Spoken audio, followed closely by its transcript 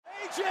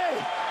AJ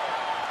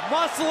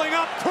muscling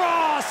up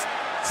cross.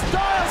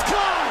 Styles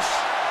clash.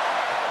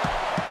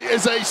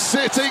 Is a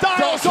sitting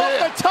Styles off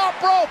the top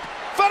rope.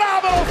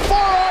 Phenomenal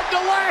forearm to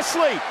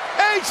Lashley.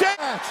 AJ.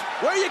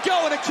 Where you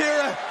going,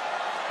 Akira?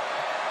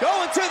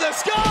 Going to the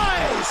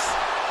skies.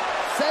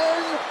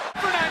 Send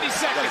for 90 seconds. He's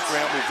got to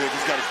scramble, Vic.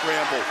 He's got to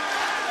scramble.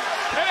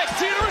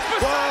 NXT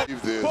Level Up.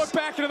 Put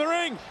back into the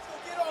ring.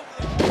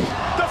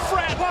 The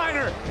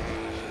flatliner.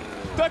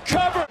 The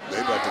cover. They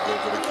about to go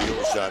for the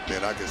kill shot,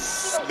 man. I can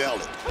smell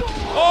it.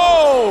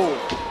 Oh!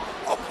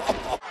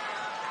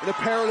 In a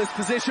perilous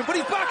position, but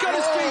he's back on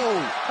his feet.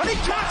 And he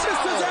catches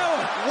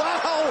Cesaro.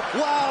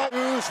 Wow.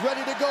 Who's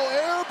ready to go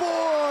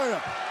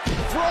airborne?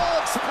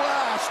 Frog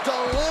splash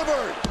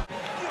delivered.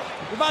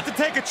 We're about to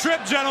take a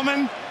trip,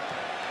 gentlemen.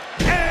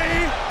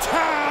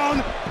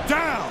 A-Town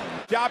down.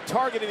 Job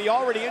targeting the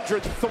already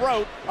injured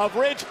throat of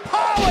Ridge.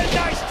 Oh, a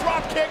nice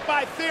drop kick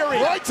by Theory.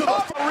 Right to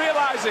the...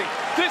 Realizing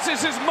this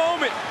is his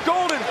moment.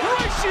 Golden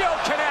ratio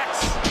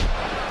connects.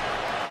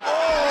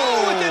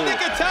 Oh, with the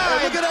nick of time.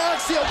 Hey, look at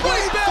Axia.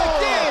 Right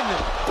back in.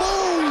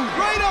 Boom.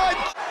 Right on.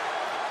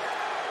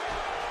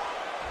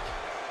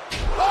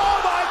 Oh,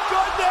 my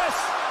goodness.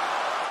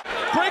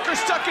 Breaker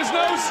stuck his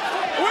nose.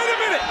 Wait a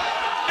minute.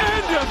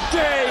 End of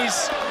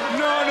days.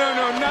 No,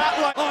 not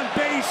like on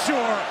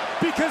Bayshore.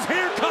 Because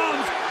here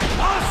comes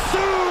a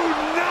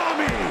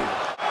tsunami!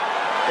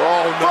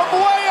 Oh, no.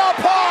 From way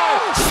up high!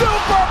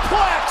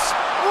 Superplex!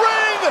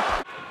 Ring!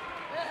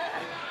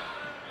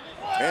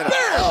 And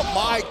oh,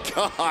 my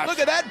God. Look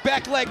at that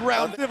back leg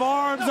round. The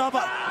arms of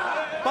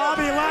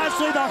Bobby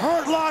Lashley. The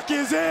hurt lock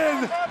is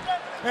in.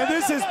 And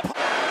this is...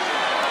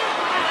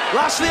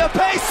 Lashley a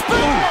pace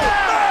spoon!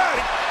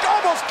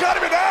 Almost cut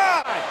him in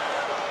half!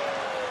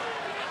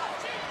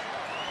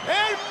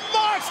 And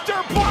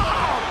monster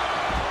bomb!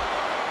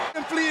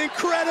 Simply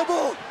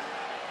incredible!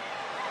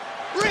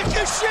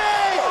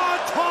 Ricochet!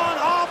 Swanton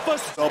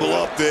office! Double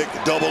up, Vic.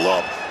 Double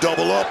up.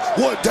 Double up.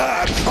 One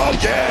time. Oh,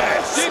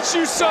 yes! Get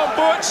you some,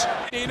 Butch!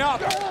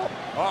 Enough.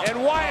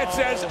 And Wyatt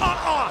says,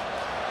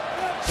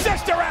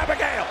 Sister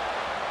Abigail!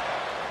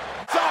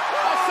 It's up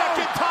a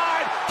second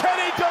time. Can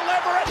he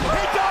deliver it?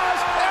 He does!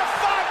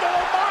 F5 to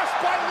the Moss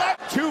by left.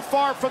 Too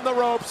far from the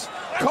ropes.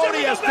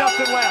 Cody has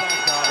nothing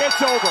left.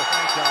 It's over.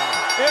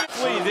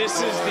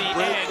 This is the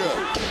end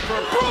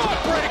for Braun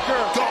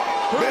Breaker.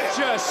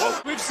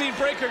 We've seen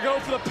Breaker go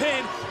for the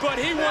pin, but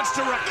he wants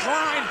to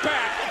recline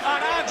back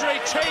on Andre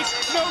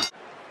Chase. No.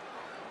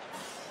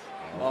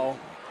 Oh,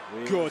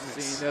 We've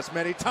seen this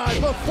many times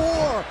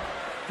before.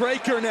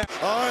 Breaker now.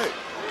 All right.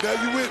 Now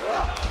you win.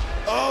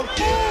 Oh,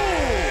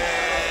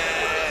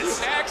 yes!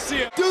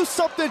 Axia. Do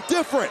something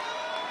different.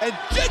 And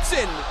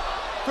Jensen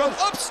from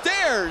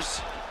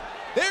upstairs.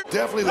 They're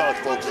definitely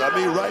lost, folks. I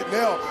mean, right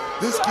now,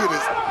 this kid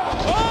is...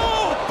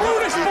 Oh,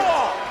 Brutus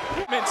ball!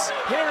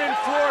 Here in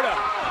Florida,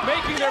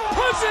 making their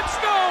presence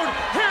known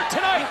here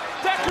tonight.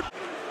 That could...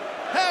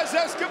 Has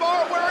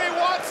Escobar where he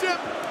wants him.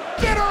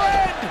 Bitter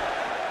end!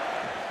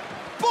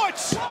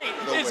 Butch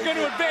is going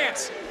to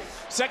advance.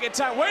 Second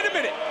time, wait a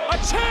minute, a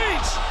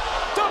change!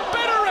 The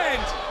bitter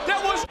end!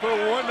 That was for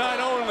one night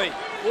only.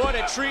 What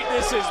a treat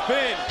this has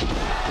been.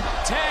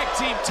 Tag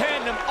team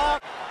tandem on.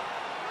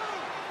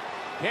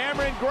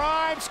 Cameron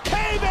Grimes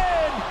came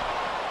in!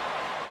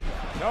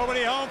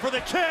 Nobody home for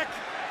the kick.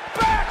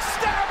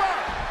 Backstabber!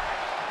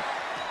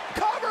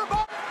 Cover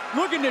by...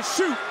 Looking to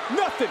shoot,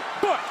 nothing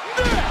but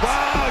this!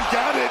 Wow,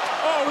 got it!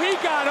 Oh, he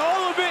got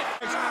all of it!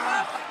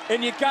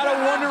 And you gotta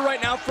wonder right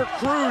now for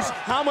Cruz,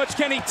 how much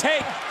can he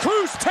take?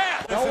 Cruz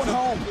tap! No one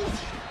home.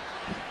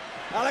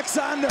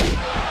 Alexander.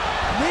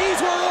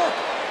 Knees were up.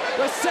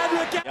 The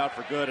Cedric out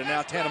for good, and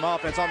now tandem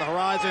offense on the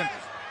horizon.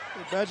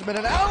 Benjamin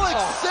and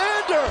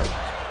Alexander.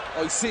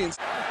 Oh, he's seeing.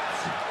 Third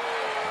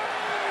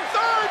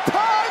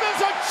time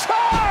is a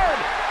charm!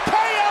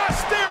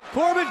 Chaos there!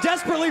 Corbin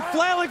desperately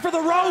flailing for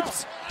the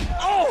ropes.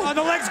 Oh, on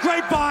the legs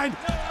grapevine.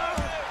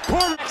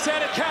 Corbin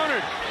had it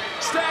countered.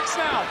 Stacks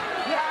now.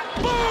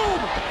 Boom!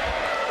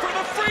 For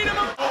the freedom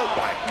of... Oh,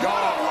 my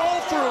God.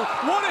 Roll through.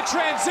 What a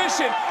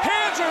transition.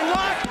 Hands are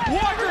locked.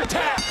 Walker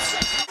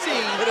taps.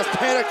 It is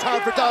panic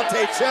time for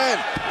Dante Chen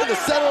in the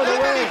center of the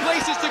ring.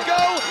 Places to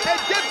go, and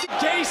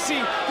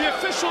Gacy, the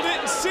official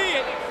didn't see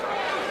it.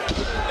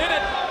 In a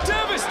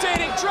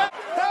devastating drop.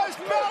 Has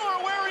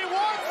Balor where he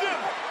wants him.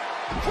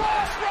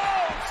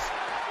 Crossroads.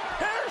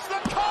 Here's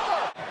the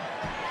cover.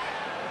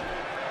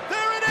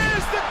 There it is,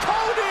 the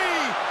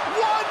Cody.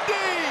 1D.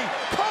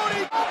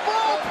 Cody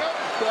broke.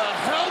 The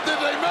hell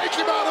did they make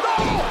him out of? The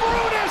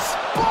Brutus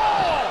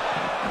ball.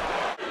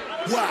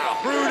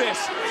 Wow. Brutus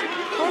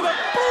for the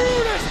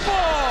Brutus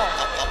ball.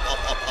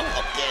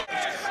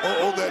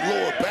 Oh, that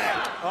lower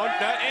back.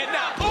 And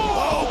now.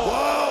 Oh,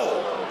 wow.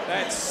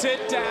 That's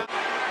sit down.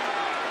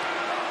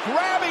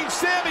 Grabbing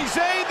Sami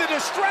Zayn, the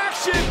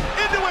distraction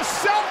into a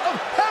cell of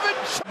heaven.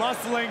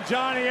 Muscling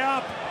Johnny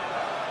up.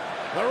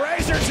 The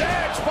Razor's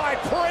Edge by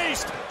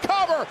Priest.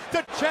 Cover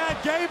to Chad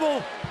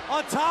Gable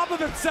on top of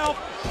himself.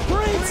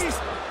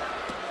 Priest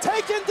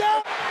taken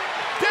down.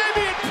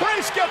 Damian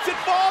Priest gets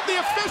involved. The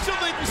official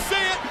didn't see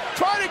it.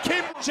 Trying then it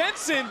came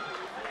Jensen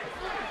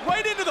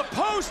right into the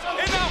post,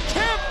 and now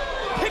Kemp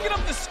picking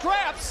up the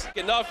scraps.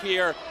 Enough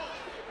here.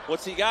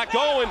 What's he got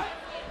going?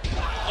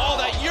 Oh,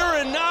 that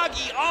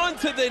Uranagi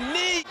onto the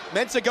knee.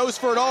 Mensah goes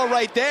for it all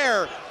right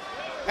there.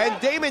 And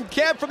Damon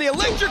Kemp from the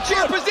electric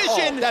chair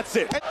position. That's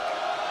it.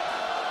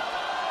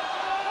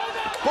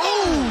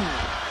 Boom!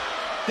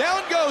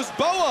 Down goes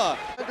Boa.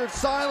 Under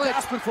silence.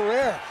 Gasping for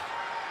air.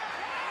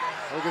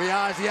 Look at the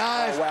eyes, the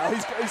eyes. Oh, wow.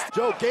 He's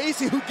Joe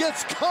Gacy, who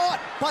gets caught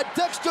by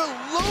Dexter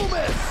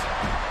Loomis.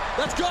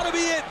 That's gotta be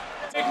it.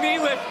 Big knee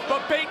lift,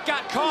 but Bate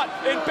got caught,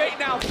 and Bate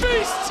now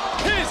feasts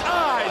his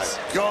eyes.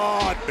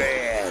 God,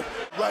 man.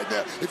 Right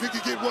now, if he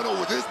could get one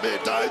over this man,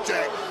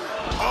 Dijak.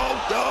 Oh,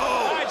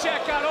 no.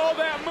 Dijak got all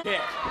that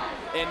hit,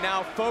 and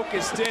now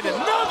focused in.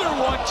 Another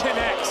one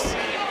connects.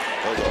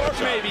 Or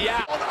maybe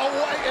out.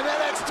 Away in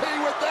NXT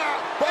with that.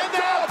 And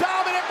now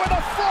Dominant with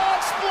a frog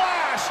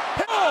splash.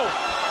 Oh,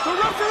 the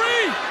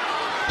referee.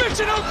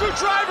 Michinoku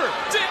driver.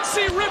 Didn't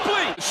see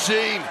Ripley.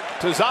 Machine.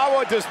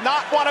 Tozawa does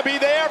not want to be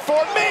there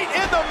for meat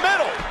in the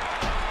middle.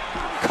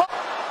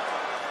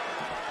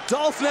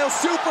 Dolph Nail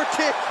super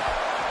kick.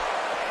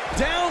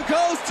 Down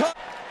goes Tom.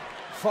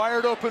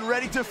 Fired open,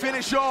 ready to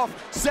finish off.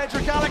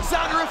 Cedric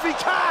Alexander if he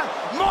can.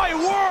 My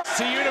word.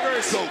 To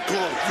Universe. So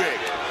close, Vic.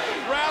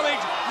 Rallied.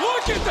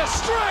 Look at the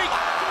strike.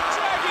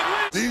 Dragon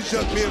Lee. These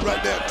young men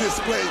right now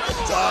display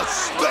a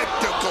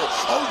spectacle.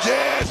 Oh,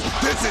 yes.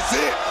 This is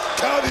it.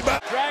 Count him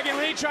out. Dragon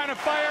Lee trying to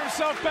fire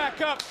himself back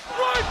up.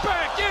 Right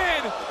back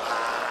in.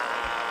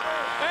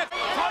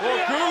 Or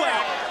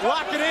Gulak,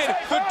 lock it in.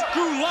 The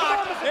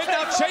Gulak, and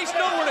now Chase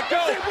nowhere to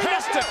go.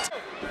 Has to.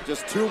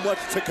 Just too much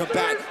to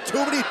combat. Too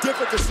many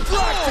different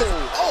distractions.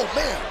 Oh,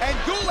 man. And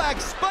Gulak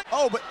spun.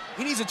 Oh, but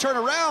he needs to turn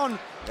around.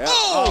 Yeah.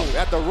 Oh,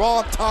 at the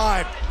wrong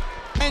time.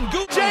 And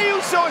Jey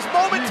Uso is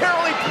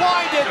momentarily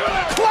blinded.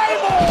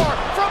 Claymore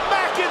from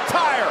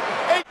McIntyre.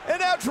 And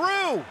now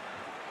Drew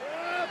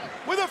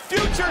with a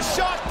future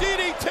shot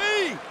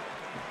DDT.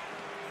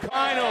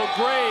 Final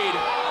grade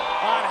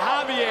on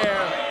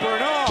Javier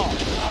Bernal.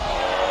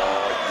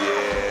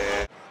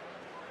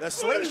 the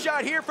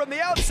slingshot here from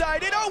the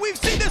outside. And oh, we've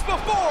seen this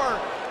before.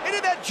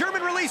 Into that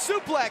German release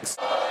suplex.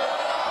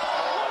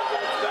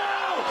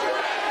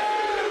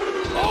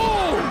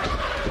 Oh!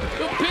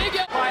 The big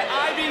by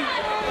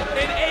Ivy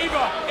and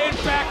Ava and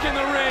back in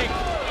the ring.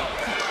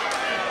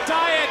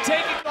 Dia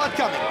taking Not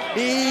coming.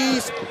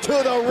 Knees to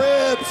the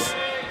ribs.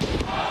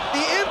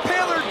 The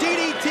Impaler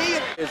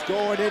DDT is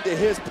going into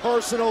his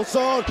personal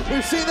zone.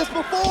 We've seen this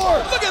before.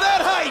 Look at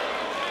that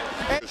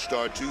height.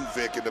 Star 2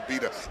 Vic and to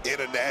beat an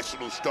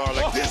international star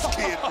like this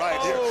kid right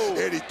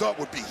here, and he thought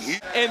would be here.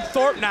 and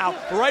Thorpe now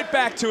right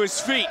back to his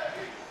feet.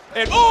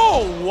 And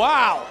oh,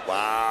 wow.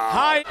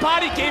 High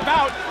body gave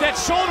out. That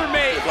shoulder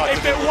may,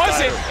 if it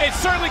wasn't, it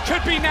certainly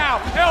could be now.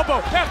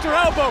 Elbow after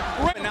elbow.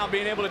 And now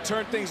being able to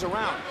turn things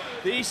around.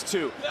 These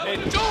two.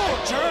 And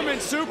oh, German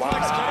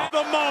suplex.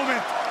 The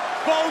moment.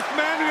 Both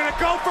men are going to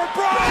go for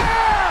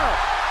Brian.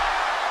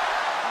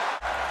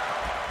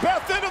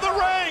 Beth into the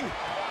ring.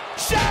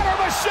 Shatter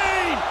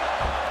Machine.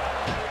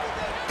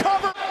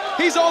 Cover.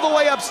 He's all the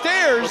way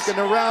upstairs.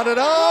 Looking to round it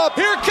up.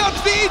 Here comes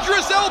the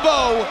Idris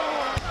elbow.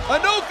 A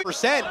no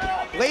percent.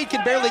 Blade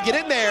can barely get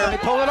in there. They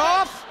pull it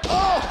off.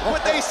 Oh,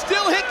 but they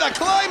still hit the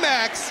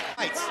climax.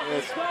 It's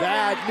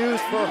bad news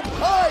for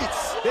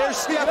Heights. There's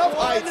step one.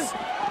 Heights.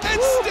 And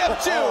step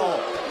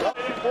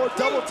two. More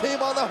double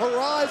team on the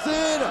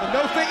horizon.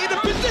 No thing into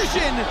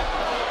position.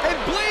 And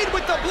Blade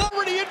with the blow.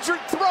 Already injured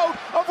throat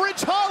of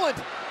Rich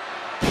Holland.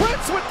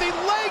 Prince with the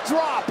leg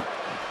drop.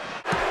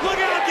 Look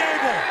out,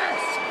 Gable.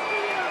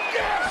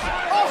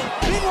 Oh,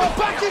 meanwhile,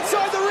 back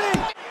inside the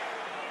ring.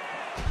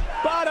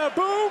 Bada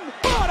boom,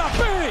 bada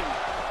bing.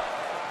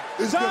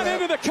 Down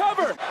into the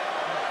cover.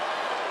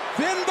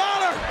 Finn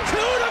Balor,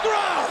 coup de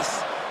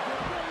grace.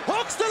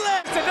 Hooks the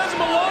leg. It doesn't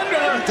belong to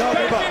her.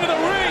 Back into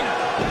the ring.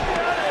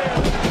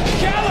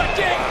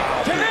 Gallagher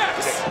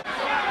connects.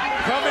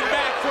 Coming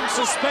back from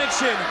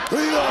suspension.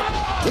 Clean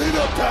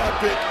up,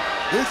 Patrick.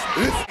 It's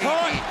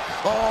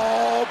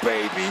oh,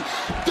 baby.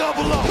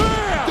 Double up,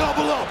 Bam!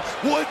 double up.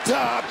 One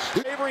time.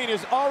 Avery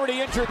is already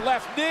injured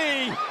left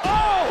knee.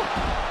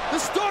 Oh! The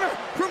stunner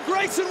from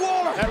Grayson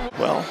Waller.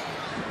 Well,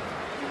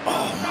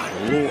 oh my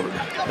Lord,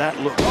 that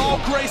looked.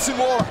 Oh, Grayson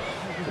Waller.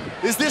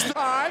 Is this the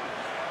time?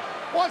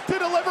 Wants to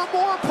deliver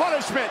more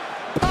punishment.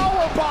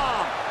 Power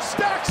bomb.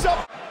 Stacks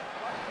up.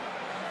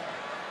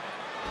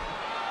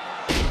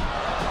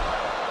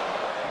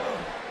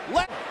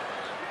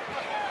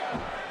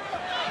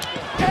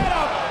 And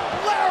a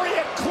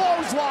lariat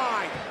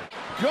clothesline.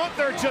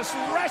 Gunther just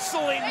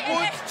wrestling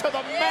Woods to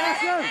the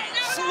mat.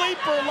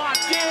 Sleeper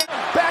locked in.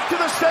 Back to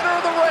the center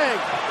of the ring.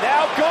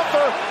 Now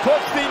Gunther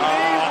puts the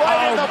knee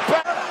right in the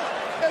back.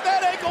 And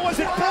that ankle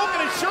wasn't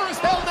broken. It's sure as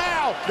hell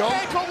now.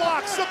 Ankle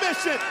lock,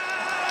 submission.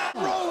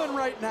 Rolling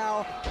right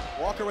now.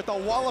 Walker with a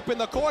wallop in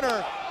the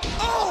corner.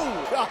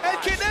 Oh!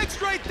 And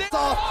connects right there.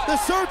 Off. The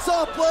shirt's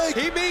off, Blake.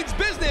 He means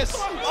business.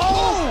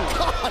 Oh,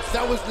 gosh,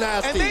 that was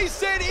nasty. And they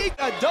said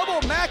a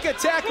double Mac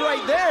attack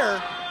right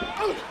there.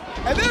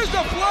 And there's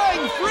the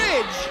flying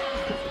fridge.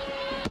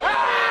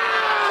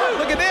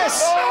 Look at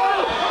this.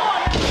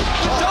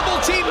 Double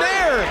team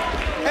there.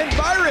 And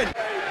Byron.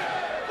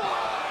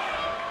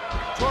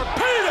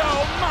 Torpedo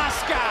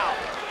Moscow.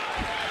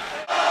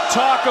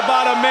 Talk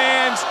about a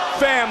man's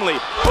family.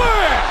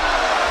 Bam!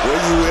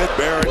 Where you at,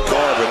 Baron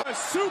Corbin? A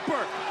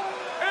super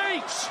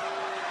H.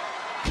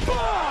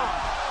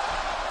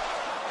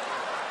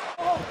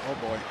 Oh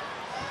boy.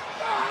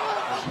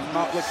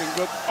 Not looking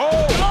good.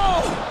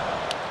 Oh!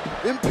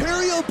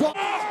 Imperial ball.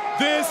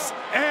 This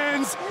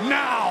ends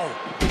now.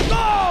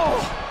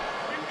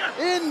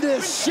 In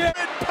this shit.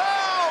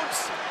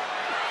 Pounds.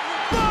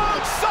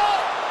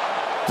 Moonsault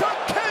to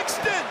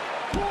Kingston.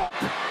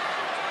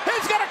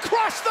 He's gonna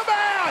crush the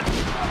man.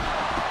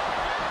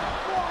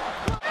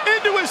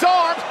 Into his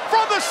arms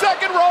from the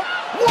second rope.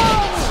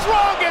 World's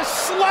strongest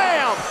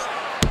slam.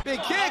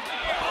 Big kick.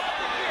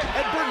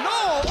 And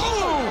Bernal,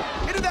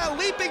 into that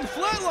leaping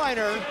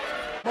flatliner.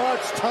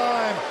 Much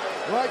time.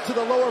 Right to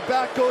the lower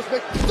back goes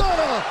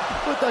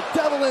McDonough with the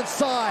devil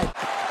inside.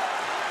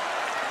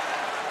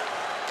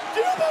 Do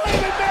you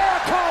believe in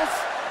miracles?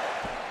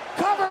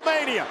 Cover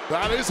Mania.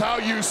 That is how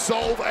you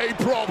solve a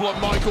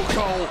problem, Michael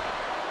Cole.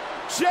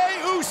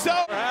 Jey Uso.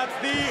 Perhaps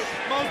the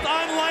most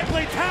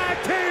unlikely tag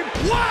team.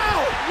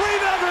 Wow!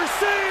 We've ever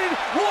seen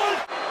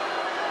one.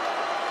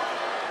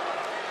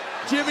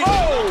 Jimmy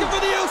looking for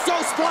the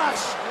Uso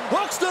splash.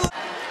 Hooks the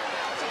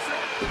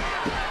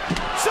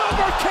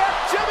Super kick.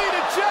 Jimmy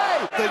to Jey.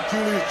 I think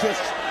Julius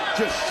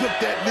just shook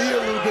that knee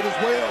a little bit as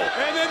well.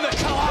 And then the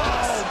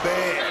collapse. Oh,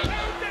 man.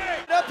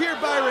 Up here,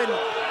 Byron.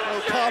 Oh,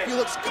 Coffee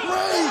looks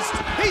crazed.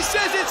 He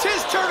says it's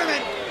his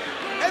tournament.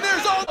 And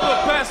there's all The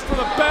best for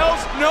the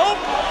bells. Nope.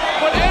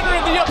 But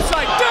entering the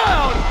upside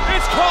down,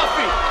 it's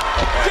Coffee.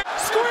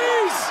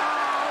 Squeeze.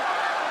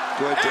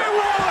 Good And job.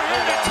 Waller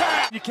in the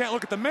tag. You can't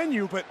look at the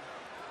menu, but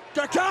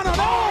Gargano.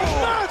 Oh,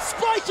 Not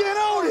spiking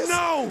Otis.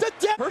 no. The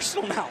death.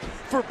 Personal now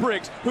for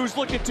Briggs, who's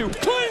looking to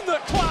clean the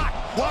clock.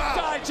 Wow.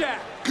 Dijak.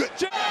 Good.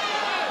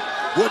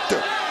 What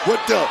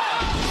the?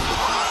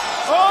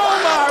 Oh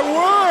my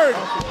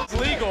word! It's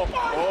legal.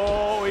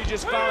 Oh, he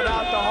just found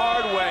out the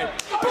hard way.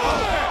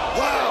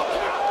 Wow.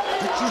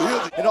 Did you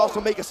hear the... And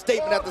also make a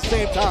statement at the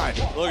same time.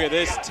 Look at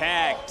this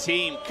tag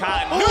team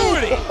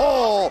continuity.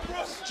 Oh,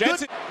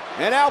 Jensen.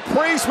 And now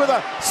Priest with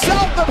a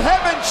South of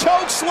Heaven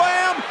choke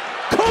slam.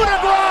 Coup de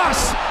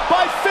grace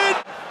by Finn.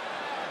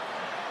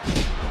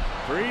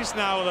 Priest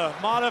now with a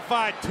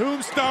modified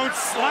tombstone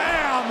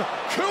slam.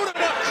 Coup de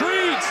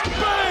Creeds.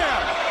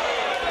 Bam!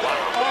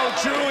 Oh,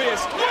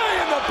 Julius, way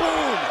in the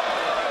boom.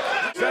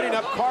 Setting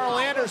up Carl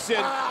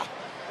Anderson.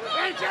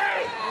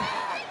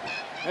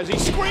 As he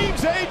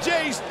screams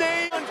AJ's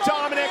name,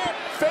 Dominic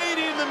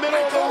fading in the middle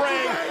of the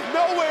ring.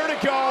 Nowhere to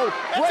go.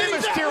 Rey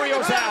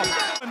Mysterio's out.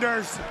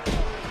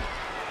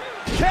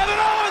 Kevin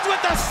Owens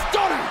with the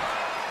stunner.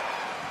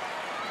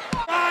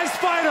 Prize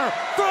fighter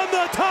from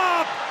the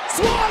top.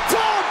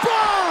 Swanton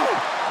bomb.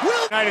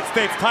 United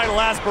States title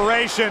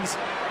aspirations.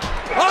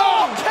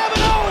 Oh,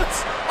 Kevin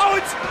Owens.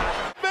 Owens.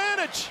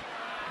 Advantage.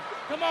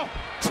 Come on.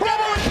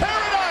 Trouble in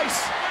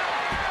paradise.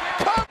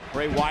 Come.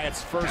 Bray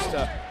Wyatt's first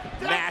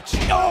match.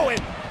 Oh,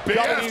 and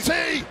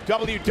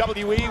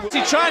WWE. Is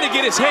he trying to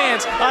get his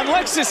hands on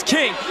Lexis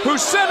King,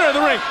 who's center of the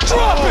ring?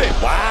 Drop it!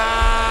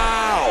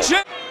 Wow.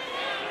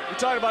 We're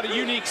talking about a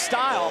unique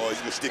style. Oh, he's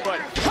gonna stick But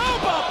it. how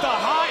about the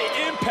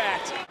high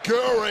impact?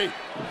 Curry.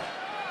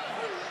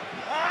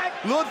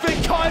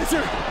 Ludwig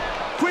Kaiser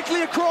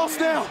quickly across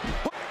now.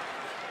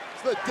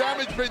 The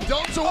damage been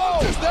done to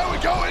Otis. There we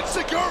go. It's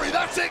Seguri.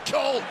 That's it,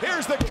 Cole.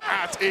 Here's the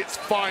At its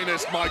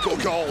finest, Michael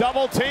Cole.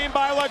 double team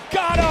by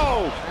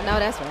Legato. I know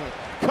that's right.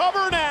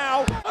 Cover now.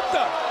 What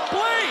the?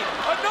 Blade.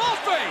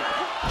 Anolfi.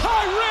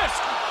 High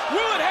risk.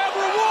 Will it have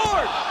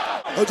reward?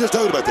 I was just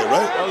talking about that,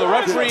 right? Oh, the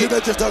referee. Did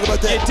I just talk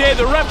about that? It did.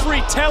 The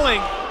referee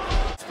telling.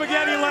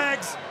 Spaghetti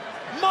legs.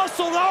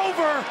 Muscled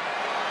over.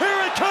 Here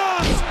it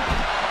comes.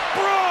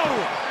 Bro.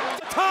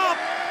 Top.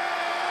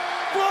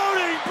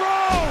 Floating, bro.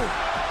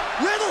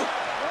 Riddle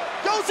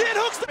goes in,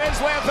 hooks the... Ben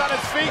slams on his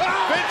feet.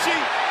 Vinci.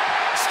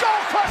 Skull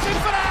crushing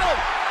finale.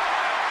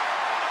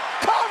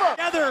 Cover.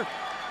 Together.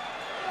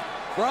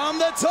 From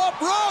the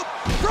top rope.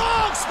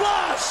 Frog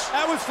splash.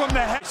 That was from the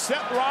head.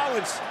 Seth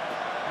Rollins.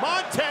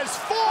 Montez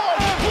Ford.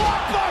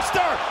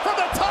 Blockbuster from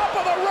the top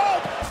of the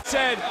rope.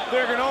 Said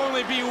there can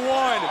only be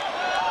one.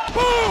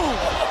 Boom.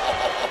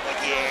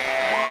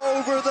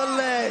 Over the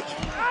leg.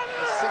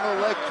 Single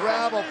leg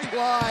grab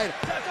applied.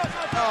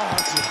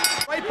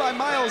 Oh, right by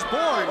Miles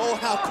Bourne. oh,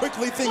 how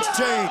quickly things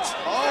change.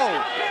 Oh,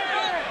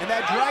 and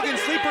that Dragon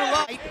Sleeper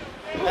light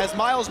as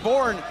Miles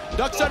Bourne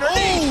ducks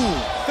underneath.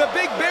 The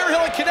big bear hill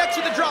and connects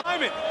with the drop.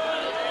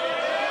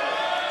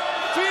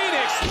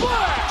 Phoenix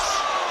splash.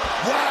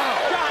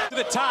 Wow. Got to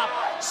the top.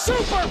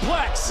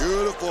 Superplex.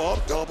 Beautiful.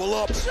 Up, double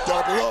up,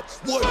 double up.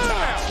 One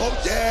time.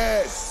 Oh,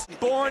 yes.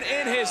 Bourne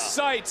in his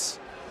sights.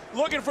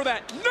 looking for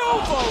that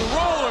Nova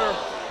roller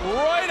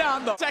right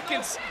on the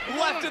seconds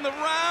left in the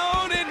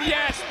round, and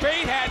yes,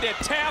 Bate had to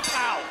tap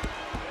out.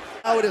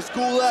 Now it is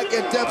Gulak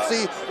and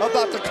Dempsey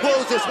about to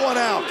close this one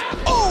out.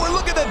 Oh, and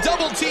look at the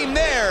double team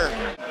there.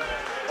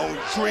 On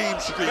Dream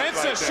Street right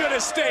Mensa now. should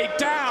have stayed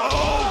down.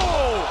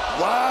 Oh!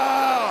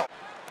 Wow.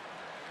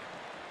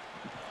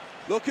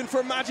 Looking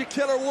for Magic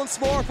Killer once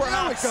more,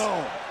 perhaps. There we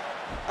go.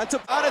 And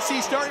to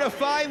Odyssey starting to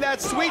find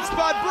that sweet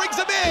spot, brings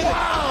him in,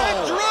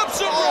 and drops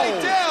him right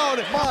down.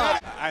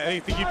 I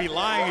think you'd be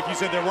lying if you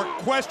said there weren't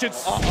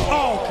questions.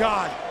 Oh,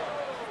 God.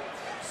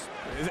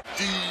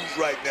 Dudes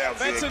right now,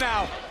 Mensa Vic.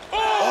 now.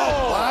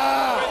 Oh,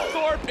 wow. With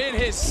Thorpe in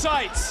his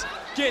sights.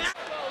 Gets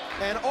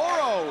And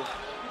Oro,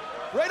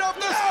 right off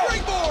the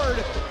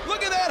springboard.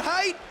 Look at that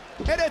height,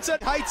 and it's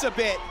at heights a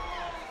bit.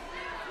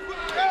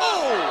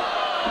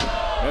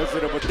 Oh!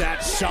 Hesitant with that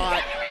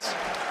shot.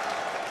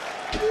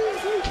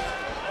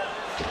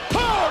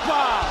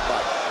 powerbomb.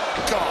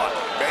 God,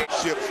 man,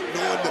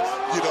 knowing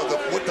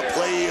what the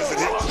play is and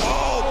hit.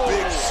 Oh,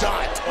 big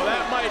shot. Well,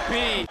 that might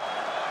be.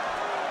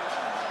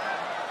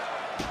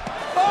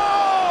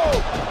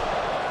 Oh!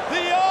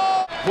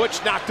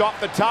 Butch knocked off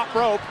the top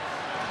rope.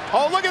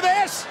 Oh, look at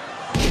this!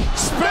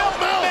 Spilled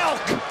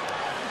milk!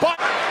 But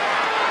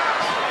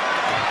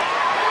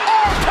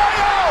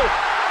RKO!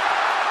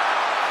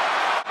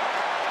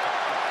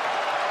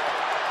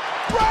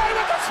 Ray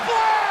with the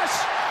splash!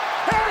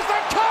 Here's the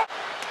cut!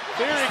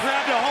 Theory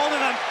grabbed a hold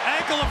of the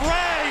ankle of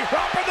Ray.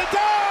 Dropping the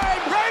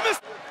dime! Ray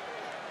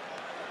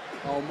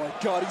oh my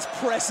God, he's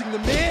pressing the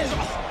Miz.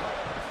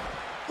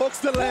 Hooks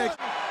the leg.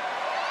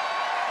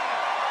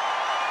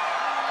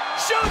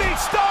 Shooting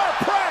star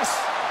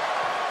press!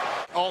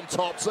 On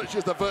top, such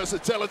as the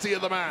versatility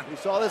of the man. We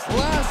saw this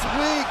last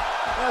week.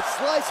 That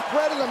slice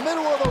spread in the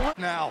middle of the ring.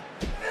 Now,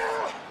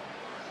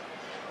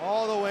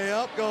 all the way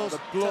up goes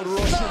The blood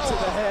rushing to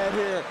the head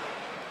here.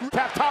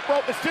 Tap top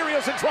rope,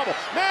 Mysterio's in trouble.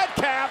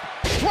 Madcap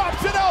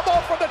drops an elbow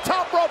from the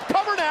top rope,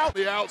 cover now.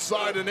 The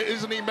outside, and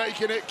isn't he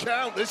making it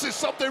count? This is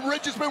something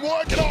Rich has been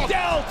working on.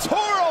 Del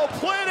Toro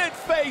planted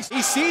face.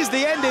 he sees the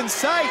end in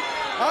sight.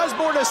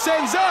 Osborne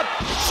ascends up,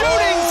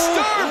 shooting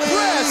star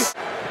press.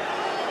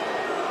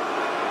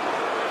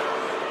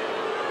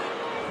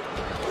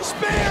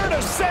 Spear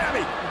to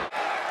Sammy.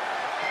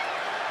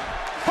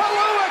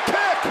 Halua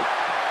kick.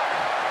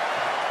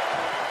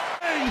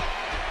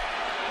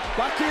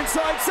 Back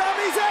inside,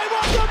 Sami's in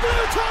with the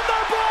blue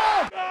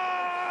thunderbomb.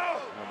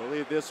 Oh! I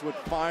believe this would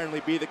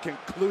finally be the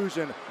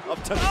conclusion of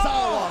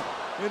Tozawa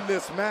in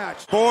this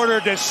match. Border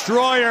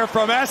destroyer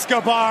from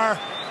Escobar.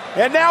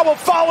 And now we'll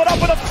follow it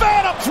up with a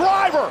Phantom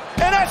Driver.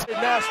 And that's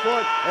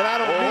Foot, and I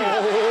don't mean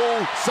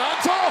it.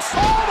 Santos!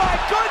 oh my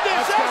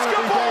goodness, That's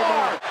gotta be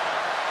Escobar!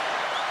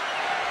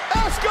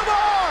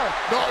 Escobar!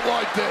 Not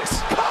like this.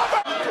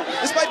 Cover!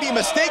 This might be a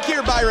mistake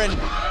here, Byron.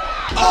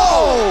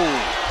 Oh!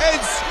 And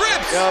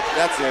Scripps Yep,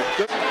 that's it.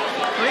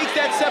 creates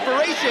that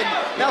separation.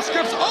 Now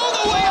Scripps all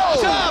the way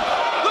up top.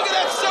 Look at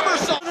that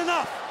somersault.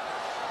 Enough.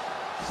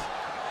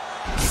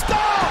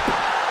 Stop!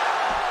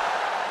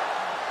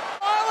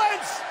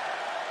 Violence!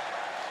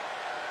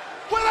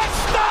 With a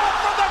stop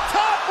from the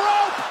top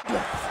rope!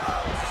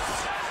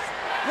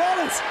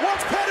 Rollins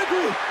wants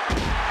pedigree.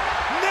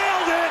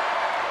 Nailed it!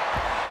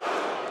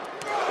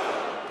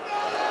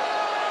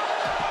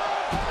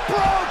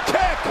 Bro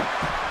kick!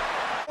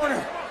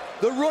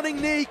 The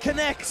running knee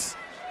connects.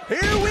 Here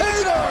we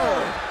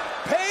go.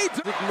 Page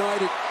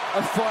ignited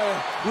a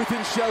fire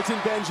within Shelton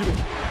Benjamin.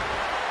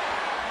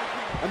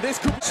 And this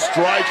could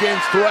Striking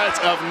threat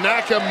of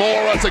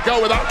Nakamura to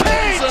go with that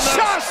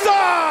Kinshasa!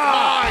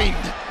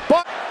 mind.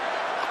 But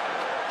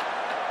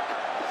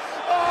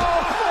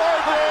oh, for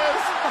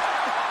this!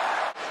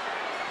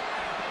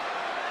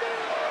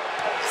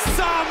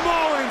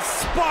 Samoan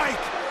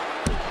spike!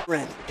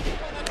 Ren.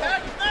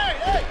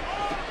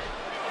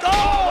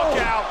 Oh!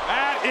 Look out!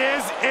 That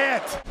is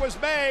it! Was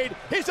made.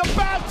 He's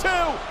about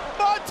to.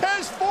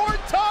 Montez Ford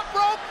top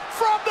rope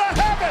from the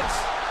heavens.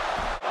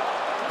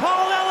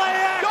 Paul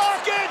LAX.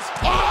 Dawkins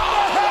from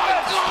the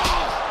heavens.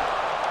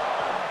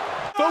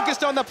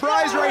 Focused on the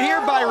prize right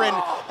here, Byron,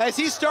 as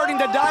he's starting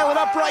to dial it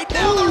up right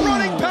now. The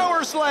running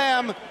power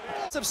slam.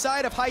 Some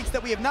side of Heights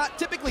that we have not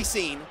typically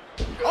seen.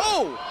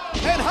 Oh,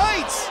 and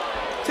Heights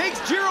takes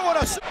Jiro on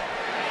a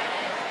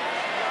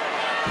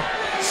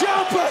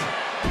Ciampa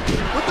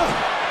with the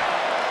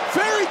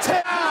fairy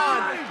tale.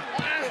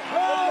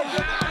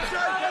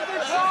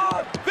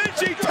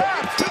 Vinci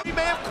tapped.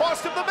 May have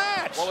cost him the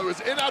match. Well, it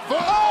was inadvertent.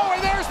 Oh,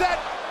 and there's that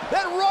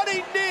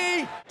running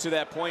knee. To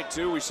that point,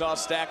 too, we saw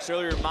Stacks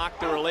earlier mock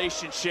the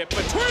relationship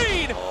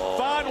between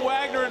Von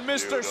Wagner and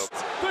Mr.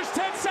 There's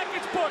 10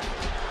 seconds booked.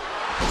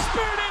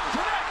 Spear didn't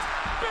connect.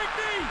 Big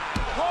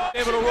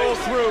knee. Able to roll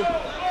through,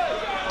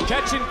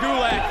 catching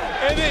Gulak,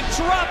 and then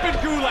dropping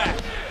Gulak.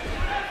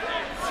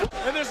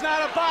 And there's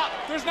not a bop,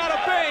 there's not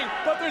a bang,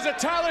 but there's a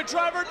Tyler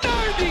Driver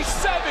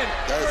 97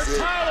 That's for it.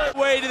 Tyler.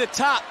 Way to the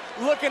top,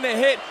 looking to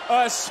hit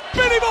a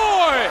spinny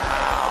boy.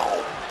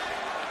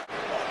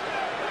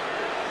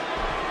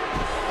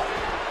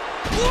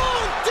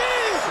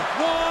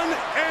 One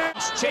and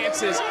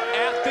chances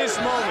at this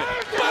moment.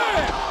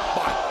 Bam!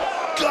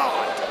 My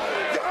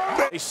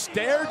God! He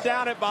stared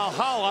down at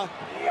Valhalla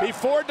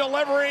before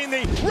delivering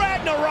the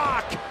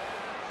Ragnarok.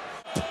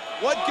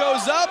 What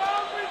goes up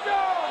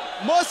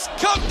must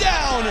come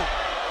down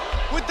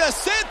with the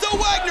Santa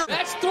Wagner.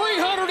 That's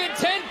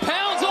 310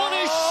 pounds on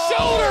his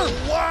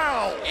shoulder.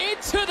 Wow!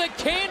 Into the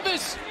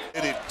canvas.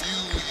 And it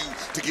fuel you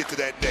to get to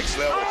that next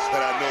level,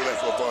 and I know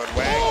that's what Von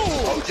Wagner.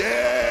 Oh,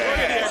 yeah! Look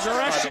at the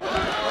aggression.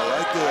 I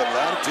like the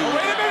latitude.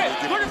 Wait a minute.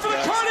 Looking for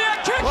the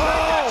cardiac kick.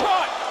 Oh.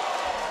 Caught.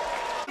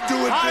 Do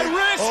it, High big.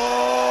 risk.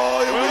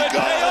 Oh, here Will we it go.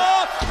 pay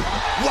off?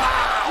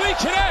 Wow! Lee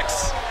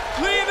connects.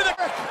 Lee into the...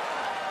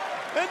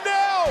 And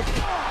now,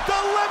 the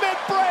limit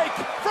break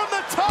from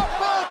the top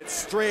rope. It's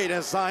straight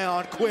as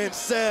Zion Quinn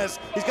says.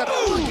 He's got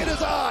the look in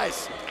his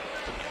eyes.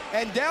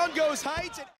 And down goes Heights.